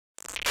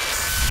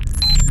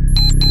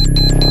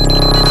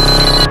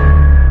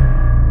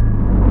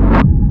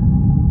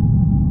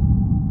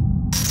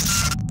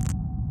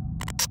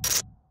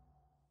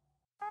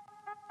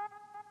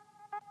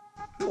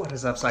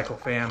is up, Cycle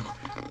Fam?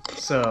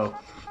 So,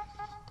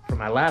 for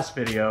my last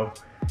video,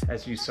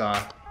 as you saw,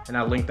 and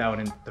I'll link that one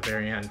in the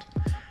very end,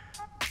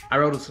 I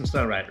rode with some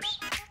stunt riders.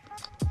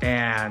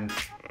 And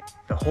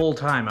the whole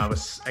time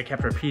I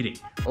kept repeating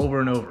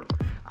over and over,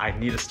 I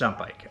need a stunt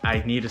bike.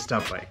 I need a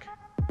stunt bike.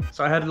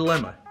 So I had a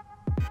dilemma.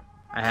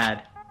 I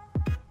had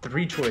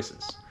 3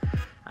 choices.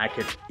 I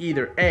could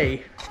either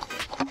A,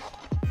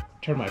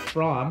 turn my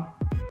Fromm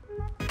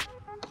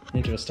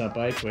into a stunt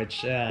bike,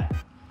 which, yeah,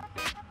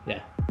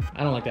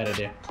 I don't like that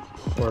idea.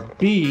 Or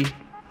B,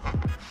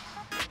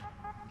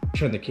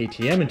 turn the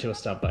KTM into a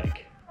stunt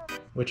bike,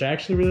 which I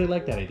actually really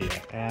like that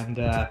idea, and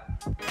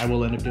I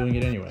will end up doing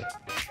it anyway.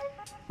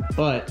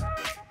 But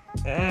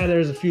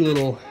there's a few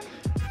little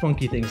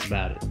funky things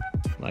about it,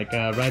 like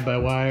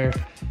ride-by-wire,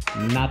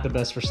 not the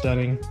best for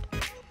stunning,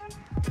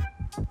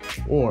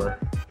 or,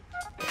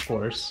 of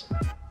course,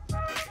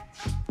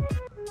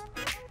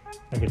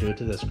 I could do it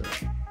to this girl.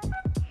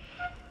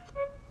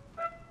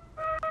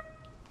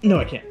 No,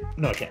 I can't.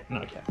 No, I can't. No,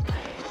 I can't.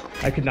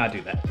 I could not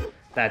do that.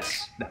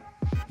 That's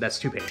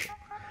too painful.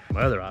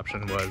 My other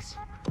option was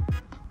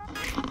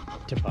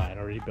to buy an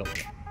already built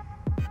one.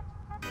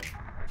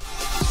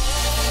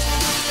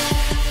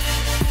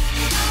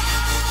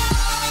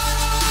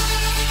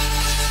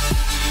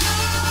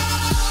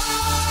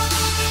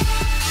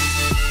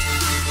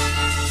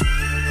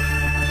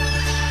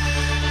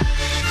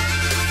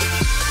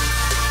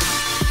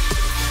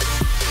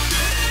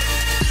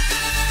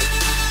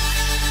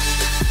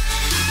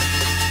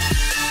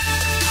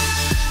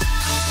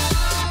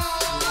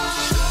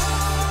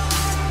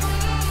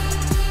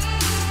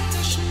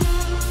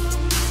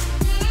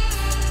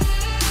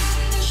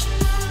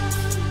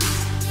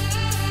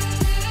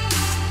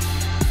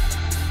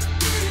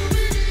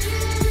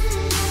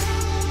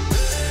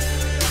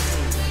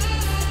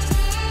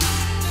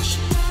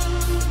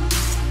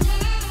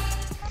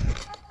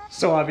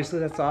 So obviously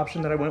that's the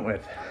option that I went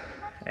with,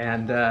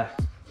 and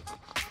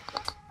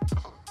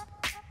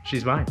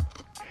she's mine.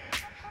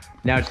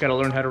 Now I just gotta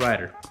learn how to ride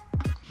her,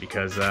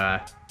 because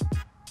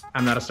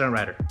I'm not a stunt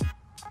rider.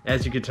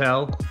 As you can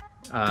tell,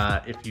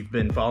 if you've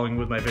been following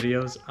with my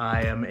videos,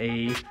 I'm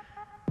a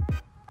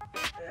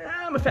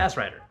fast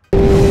rider.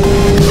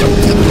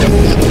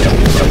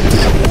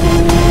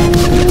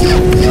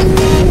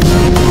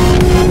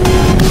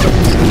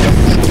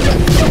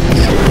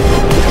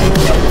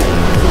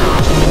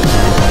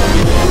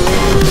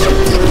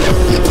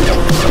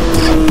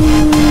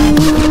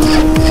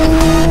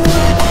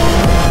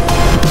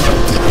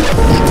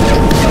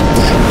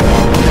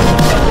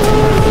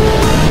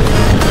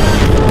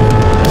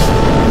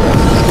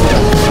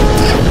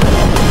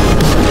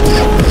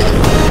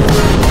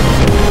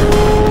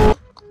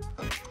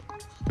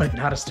 But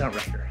not a stunt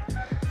rider.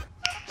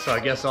 So I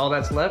guess all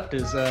that's left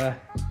is,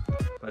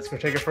 let's go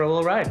take her for a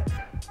little ride.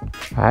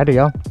 Alrighty,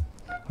 y'all.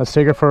 Let's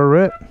take her for a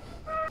rip.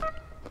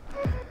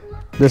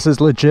 This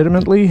is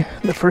legitimately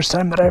the first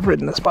time that I've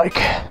ridden this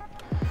bike.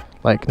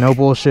 Like, no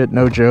bullshit,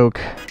 no joke.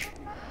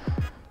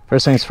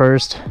 First things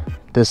first,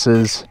 this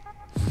is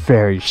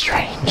very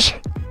strange.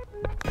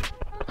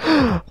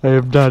 I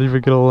am not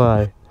even gonna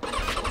lie.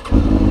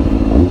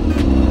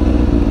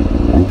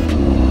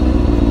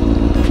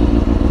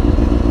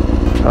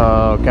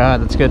 Oh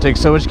god, that's gonna take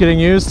so much getting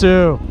used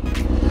to.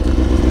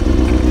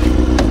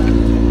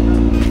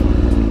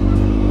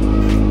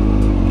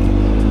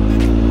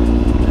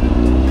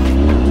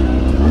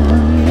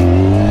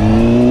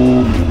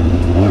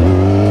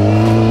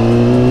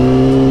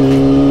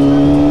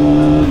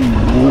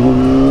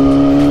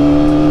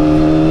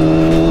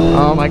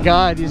 Oh my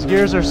god, these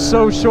gears are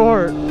so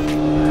short.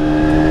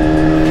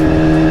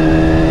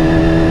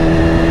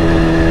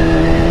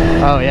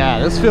 Oh yeah,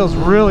 this feels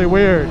really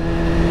weird.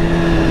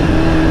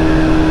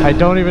 I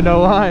don't even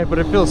know why, but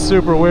it feels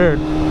super weird.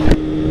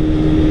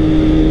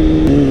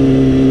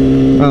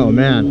 Oh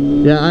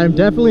man. Yeah, I'm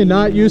definitely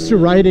not used to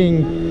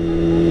riding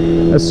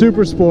a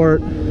super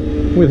sport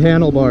with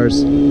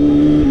handlebars.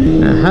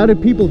 Now, how do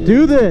people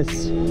do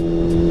this?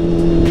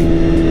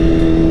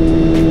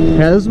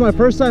 Yeah, this is my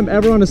first time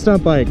ever on a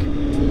stunt bike.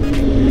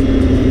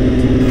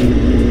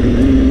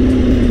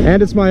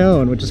 And it's my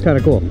own, which is kind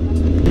of cool.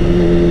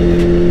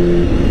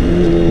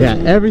 Yeah,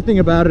 everything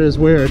about it is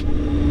weird.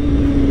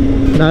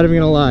 Not even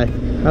gonna lie.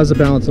 How's the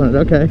balance on it?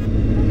 Okay.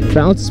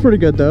 Balance is pretty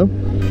good though.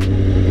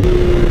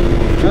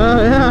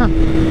 Oh yeah.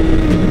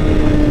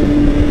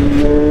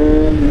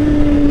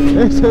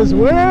 This is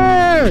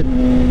weird.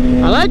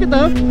 I like it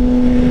though.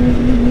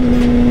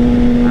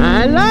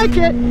 I like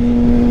it.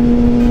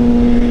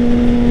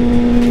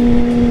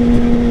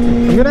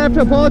 I'm gonna have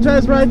to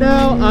apologize right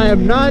now. I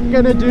am not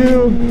gonna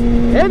do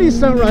any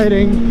stunt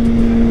riding,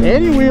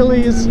 any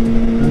wheelies,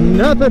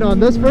 nothing on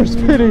this first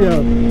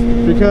video,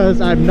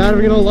 because I'm not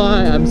even gonna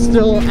lie, I'm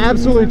still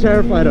absolutely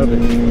terrified of it.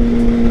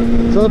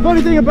 So the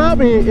funny thing about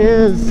me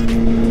is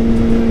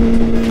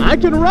I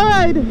can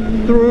ride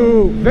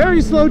through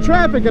very slow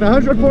traffic at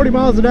 140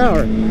 miles an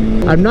hour.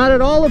 I'm not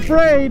at all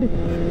afraid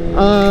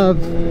of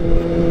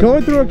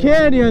going through a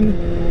canyon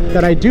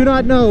that I do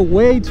not know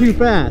way too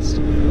fast.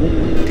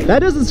 That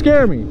doesn't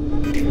scare me.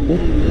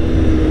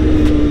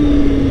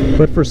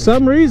 But for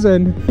some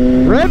reason,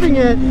 revving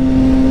it,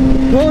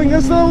 pulling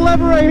this little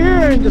lever right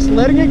here and just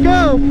letting it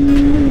go,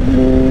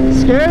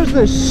 scares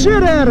the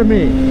shit out of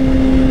me.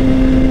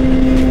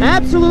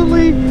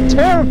 Absolutely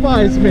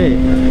terrifies me.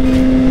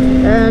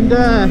 And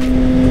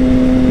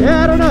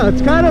yeah, I don't know,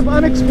 it's kind of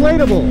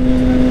unexplainable.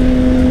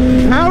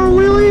 Power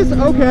wheelies,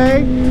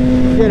 okay.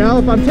 You know,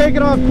 if I'm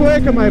taking off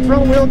quick and my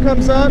front wheel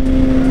comes up,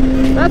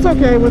 that's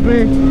okay with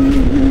me.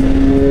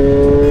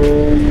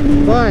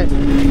 But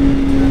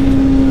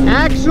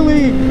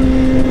actually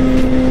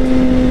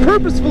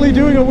purposefully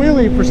doing a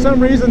wheelie for some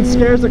reason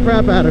scares the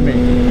crap out of me.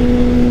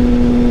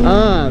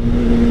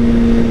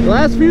 The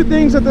last few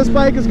things that this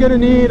bike is gonna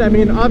need, I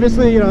mean,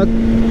 obviously, you know,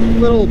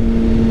 little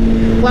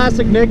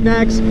plastic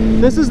knickknacks.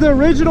 This is the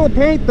original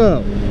paint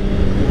though,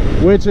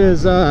 which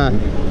is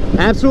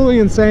absolutely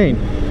insane.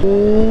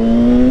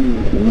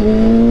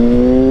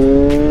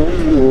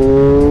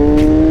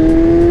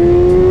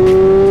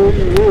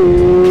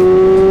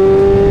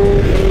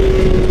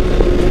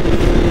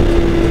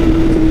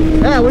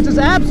 Yeah, which is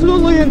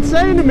absolutely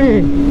insane to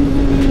me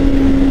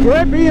for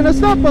it being a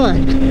stunt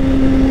bike.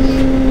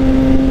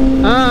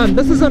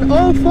 This is an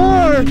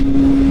 04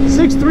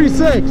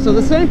 636, so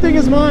the same thing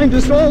as mine,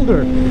 just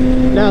older.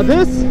 Now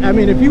this, I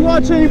mean, if you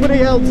watch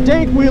anybody else,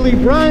 Dank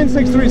Wheelie, Brian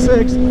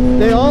 636,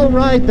 they all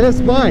ride this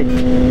bike.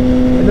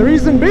 And the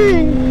reason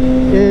being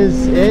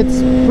is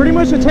it's pretty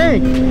much a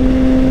tank.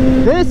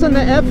 This and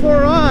the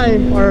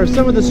F4i are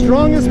some of the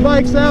strongest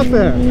bikes out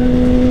there.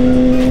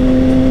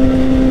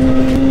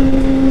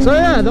 So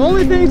yeah, the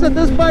only things that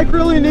this bike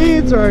really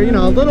needs are, you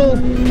know, a little,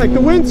 like the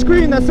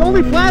windscreen, that's the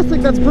only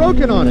plastic that's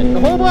broken on it. The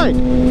whole bike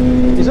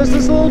is just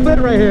this little bit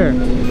right here.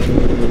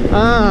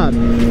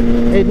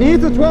 It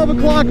needs a 12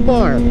 o'clock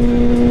bar,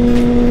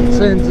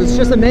 since it's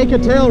just a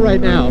naked tail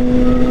right now.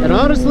 And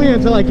honestly,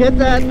 until I get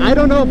that, I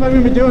don't know if I'm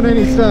even doing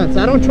any stunts.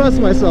 I don't trust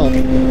myself.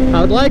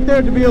 I would like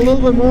there to be a little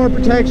bit more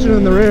protection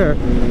in the rear.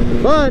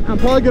 But I'm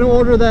probably going to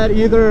order that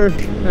either,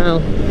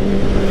 well,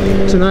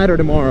 tonight or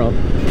tomorrow.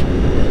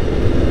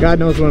 God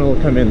knows when it'll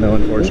come in though,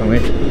 unfortunately.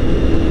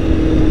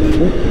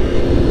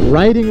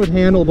 Riding with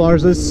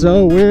handlebars is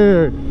so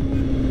weird.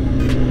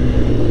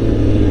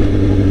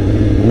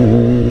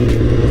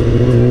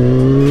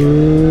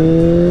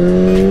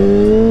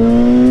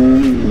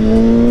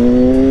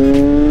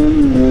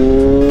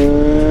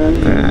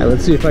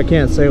 Let's see if I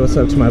can't say what's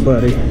up to my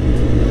buddy.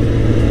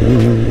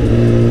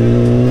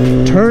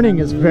 Turning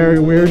is very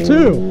weird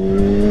too.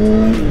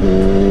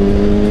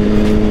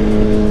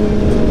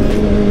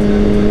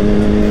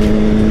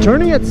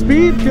 Turning at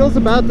speed feels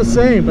about the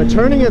same, but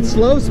turning at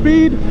slow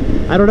speed,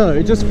 I don't know,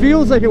 it just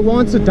feels like it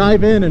wants to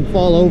dive in and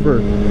fall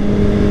over.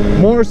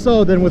 More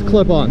so than with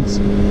clip-ons,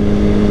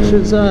 which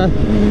is still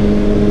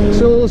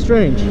a little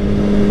strange.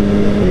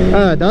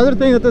 The other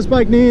thing that this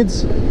bike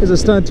needs is a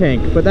stunt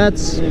tank, but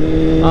that's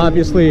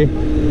obviously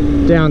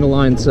down the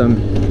line some.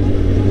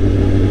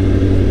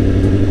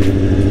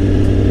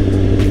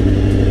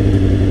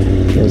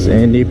 Is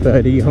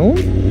anybody home?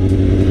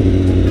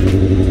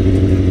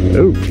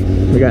 Oh,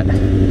 we got...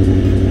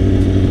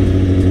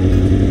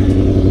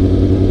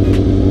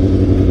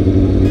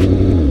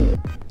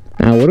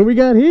 Now what do we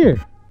got here?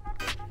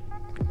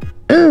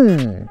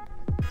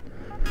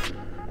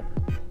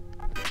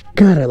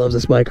 God, I love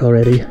this bike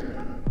already. I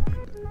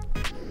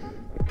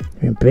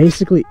mean,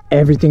 basically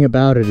everything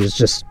about it is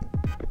just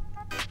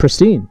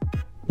pristine.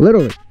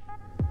 Literally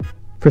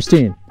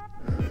pristine.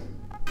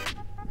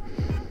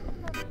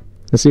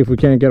 Let's see if we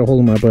can't get a hold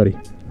of my buddy.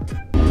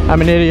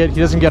 I'm an idiot. He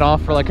doesn't get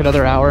off for like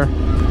another hour.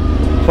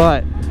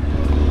 But,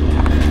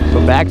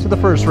 so back to the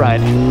first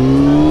ride.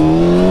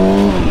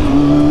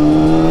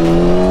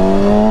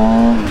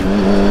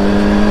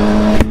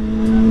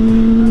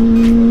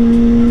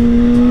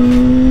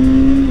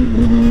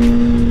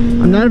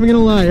 I'm not even gonna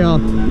lie, y'all.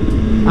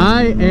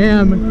 I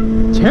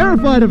am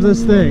terrified of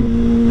this thing.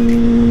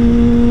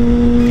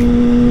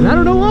 And I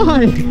don't know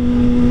why.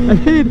 I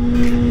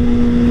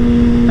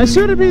mean, I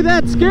shouldn't be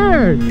that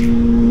scared.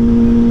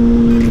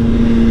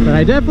 But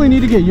I definitely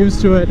need to get used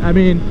to it. I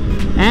mean,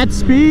 at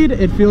speed,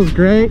 it feels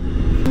great.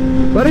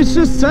 But it's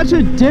just such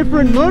a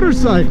different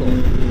motorcycle.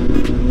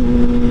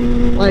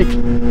 Like,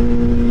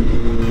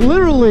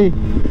 literally,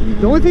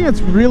 the only thing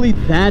that's really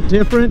that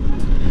different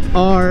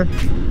are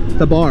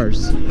the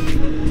bars.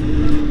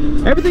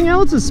 Everything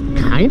else is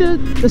kind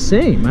of the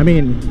same. I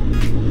mean,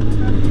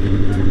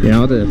 you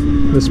know, the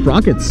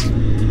sprocket's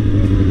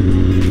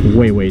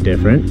way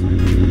different.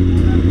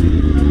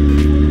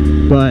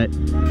 But,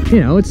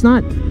 you know, it's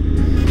not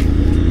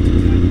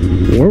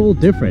world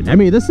different. I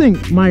mean, this thing,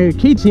 my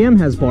KTM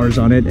has bars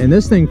on it, and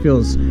this thing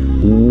feels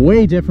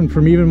way different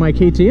from even my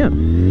KTM.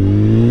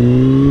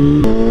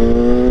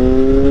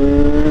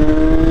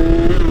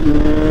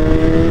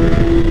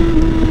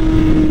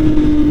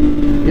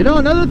 You know,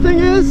 another thing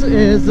is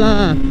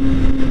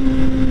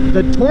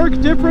the torque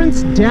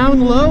difference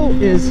down low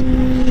is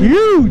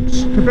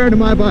huge compared to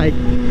my bike.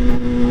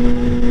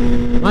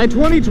 My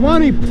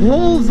 2020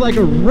 pulls like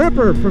a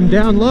ripper from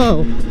down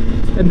low,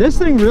 and this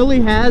thing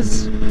really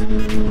has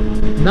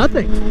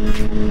nothing.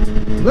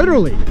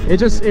 Literally, it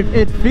just,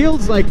 it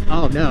feels like,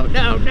 oh no,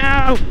 no,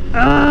 no!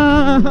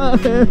 Oh,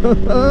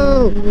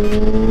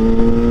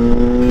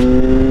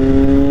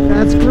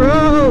 that's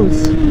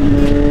gross!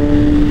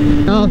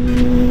 Well,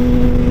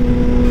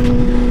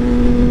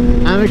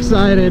 I'm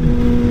excited.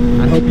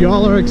 I hope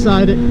y'all are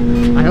excited.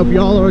 I hope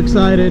y'all are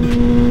excited.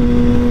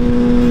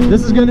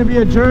 This is going to be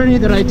a journey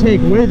that I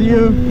take with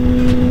you.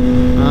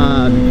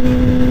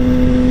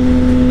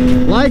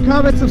 Like,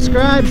 comment,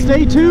 subscribe.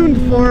 Stay tuned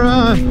for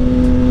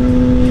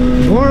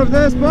more of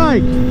this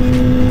bike.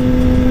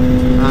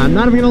 I'm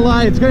not even gonna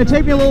lie, it's gonna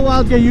take me a little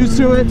while to get used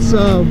to it,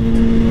 so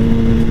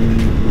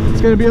it's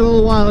gonna be a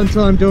little while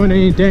until I'm doing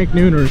any dank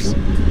nooners.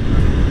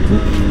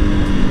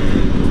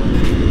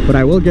 But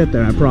I will get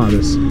there, I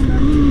promise.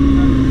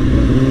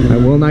 I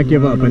will not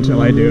give up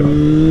until I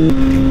do.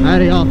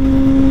 Alrighty, y'all.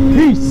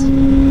 Peace!